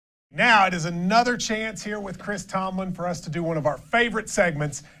Now it is another chance here with Chris Tomlin for us to do one of our favorite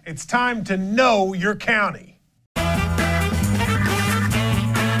segments. It's time to know your county.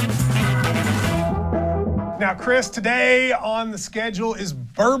 Now, Chris, today on the schedule is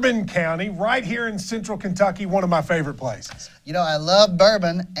Bourbon County, right here in central Kentucky, one of my favorite places. You know, I love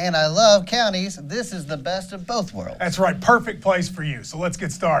bourbon and I love counties. This is the best of both worlds. That's right, perfect place for you. So let's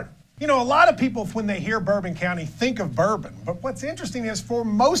get started. You know, a lot of people, when they hear Bourbon County, think of bourbon. But what's interesting is for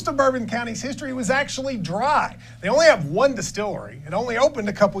most of Bourbon County's history, it was actually dry. They only have one distillery. It only opened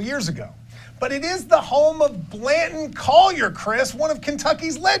a couple years ago. But it is the home of Blanton Collier, Chris, one of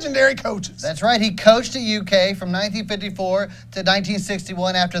Kentucky's legendary coaches. That's right. He coached at UK from 1954 to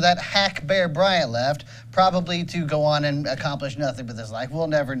 1961 after that hack Bear Bryant left, probably to go on and accomplish nothing with his life. We'll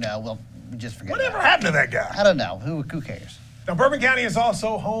never know. We'll just forget. Whatever happened to that guy? I don't know. Who cares? Now, Bourbon County is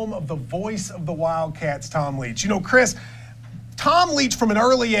also home of the voice of the Wildcats, Tom Leach. You know, Chris, Tom Leach from an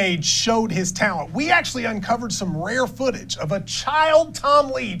early age showed his talent. We actually uncovered some rare footage of a child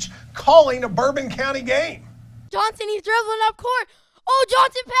Tom Leach calling a Bourbon County game. Johnson, he's dribbling up court. Oh,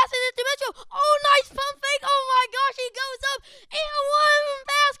 Johnson passes it to Mitchell. Oh, nice pump fake. Oh, my gosh, he goes up. And one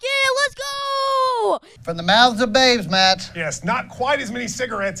basket. Let's go. From the mouths of babes, Matt. Yes, not quite as many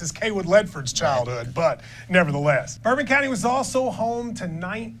cigarettes as Kaywood Ledford's childhood, but nevertheless. Bourbon County was also home to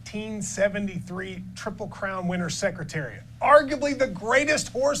 1973 Triple Crown winner Secretariat. Arguably the greatest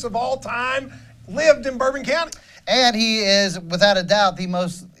horse of all time lived in Bourbon County. And he is, without a doubt, the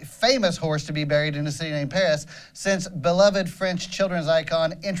most famous horse to be buried in a city named Paris, since beloved French children's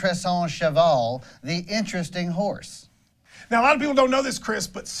icon Intéressant Cheval, the interesting horse. Now, a lot of people don't know this, Chris,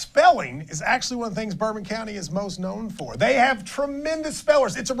 but spelling is actually one of the things Bourbon County is most known for. They have tremendous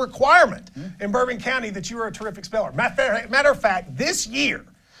spellers. It's a requirement in Bourbon County that you are a terrific speller. Matter of fact, this year,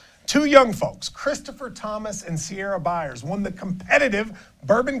 two young folks, Christopher Thomas and Sierra Byers, won the competitive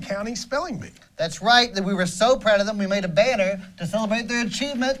Bourbon County Spelling Bee. That's right. We were so proud of them. We made a banner to celebrate their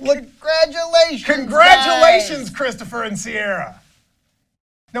achievement. Congratulations, Congratulations, guys. Christopher and Sierra.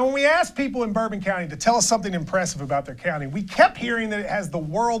 Now, when we asked people in Bourbon County to tell us something impressive about their county, we kept hearing that it has the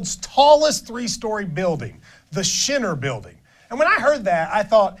world's tallest three-story building, the Schinner Building. And when I heard that, I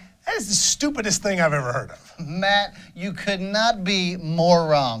thought, that is the stupidest thing I've ever heard of. Matt, you could not be more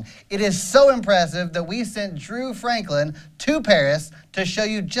wrong. It is so impressive that we sent Drew Franklin to Paris to show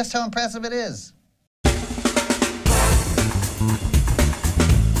you just how impressive it is.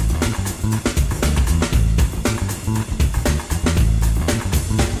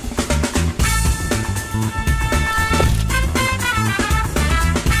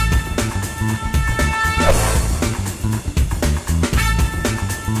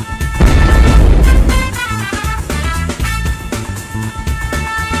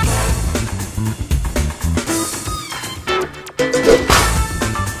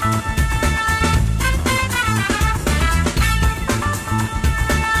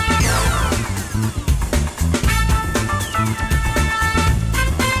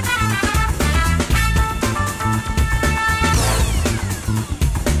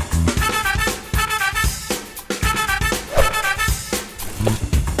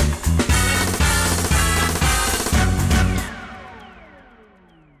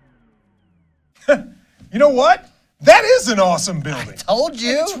 You know what? That is an awesome building. I told you.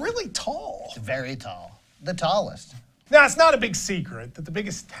 And it's really tall. It's very tall. The tallest. Now, it's not a big secret that the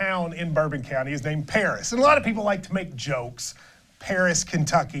biggest town in Bourbon County is named Paris. And a lot of people like to make jokes. Paris,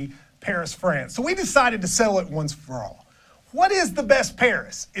 Kentucky, Paris, France. So we decided to settle it once for all. What is the best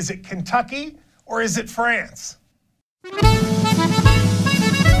Paris? Is it Kentucky or is it France?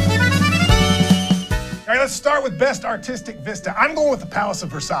 All right, let's start with Best Artistic Vista. I'm going with the Palace of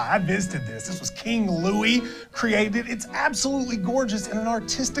Versailles. I visited this. This was King Louis created. It's absolutely gorgeous and an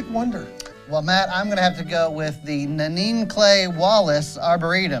artistic wonder. Well, Matt, I'm going to have to go with the Nanine Clay Wallace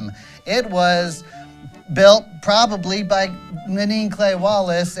Arboretum. It was built probably by Nanine Clay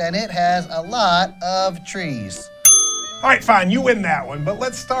Wallace, and it has a lot of trees. All right, fine, you win that one, but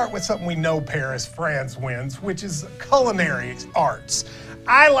let's start with something we know Paris, France wins, which is culinary arts.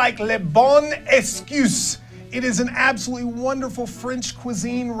 I like Le Bon Excuse. It is an absolutely wonderful French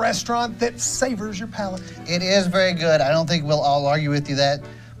cuisine restaurant that savors your palate. It is very good. I don't think we'll all argue with you that,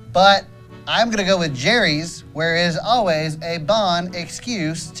 but I'm going to go with Jerry's, where it is always a bon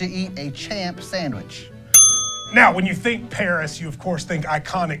excuse to eat a champ sandwich. Now, when you think Paris, you of course think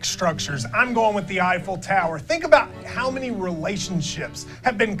iconic structures. I'm going with the Eiffel Tower. Think about how many relationships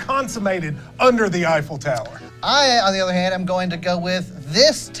have been consummated under the Eiffel Tower. I, on the other hand, am going to go with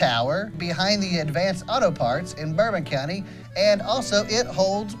this tower behind the Advanced Auto Parts in Bourbon County, and also it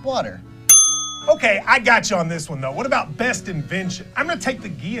holds water. Okay, I got you on this one though. What about best invention? I'm gonna take the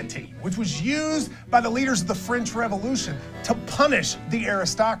guillotine, which was used by the leaders of the French Revolution to punish the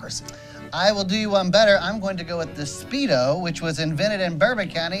aristocracy. I will do you one better. I'm going to go with the Speedo, which was invented in Bourbon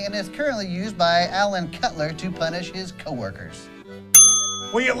County and is currently used by Alan Cutler to punish his coworkers.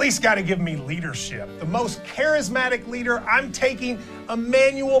 Well, you at least got to give me leadership. The most charismatic leader, I'm taking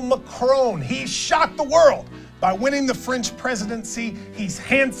Emmanuel Macron. He shocked the world by winning the French presidency. He's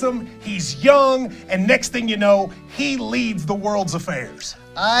handsome, he's young, and next thing you know, he leads the world's affairs.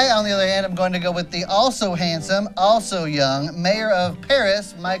 I, on the other hand, am going to go with the also handsome, also young mayor of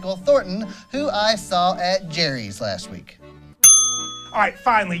Paris, Michael Thornton, who I saw at Jerry's last week. All right,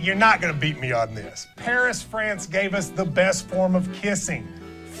 finally, you're not gonna beat me on this. Paris, France gave us the best form of kissing,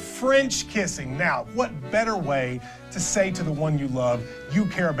 French kissing. Now, what better way to say to the one you love you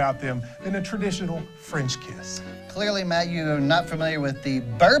care about them than a traditional French kiss? Clearly, Matt, you are not familiar with the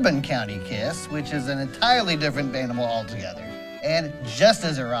Bourbon County kiss, which is an entirely different animal altogether, and just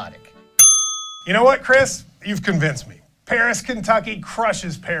as erotic. You know what, Chris? You've convinced me. Paris, Kentucky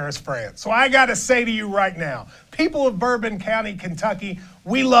crushes Paris, France. So I gotta say to you right now, people of Bourbon County, Kentucky,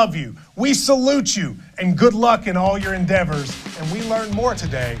 we love you, we salute you, and good luck in all your endeavors. And we learned more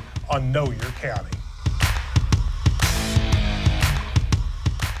today on Know Your County.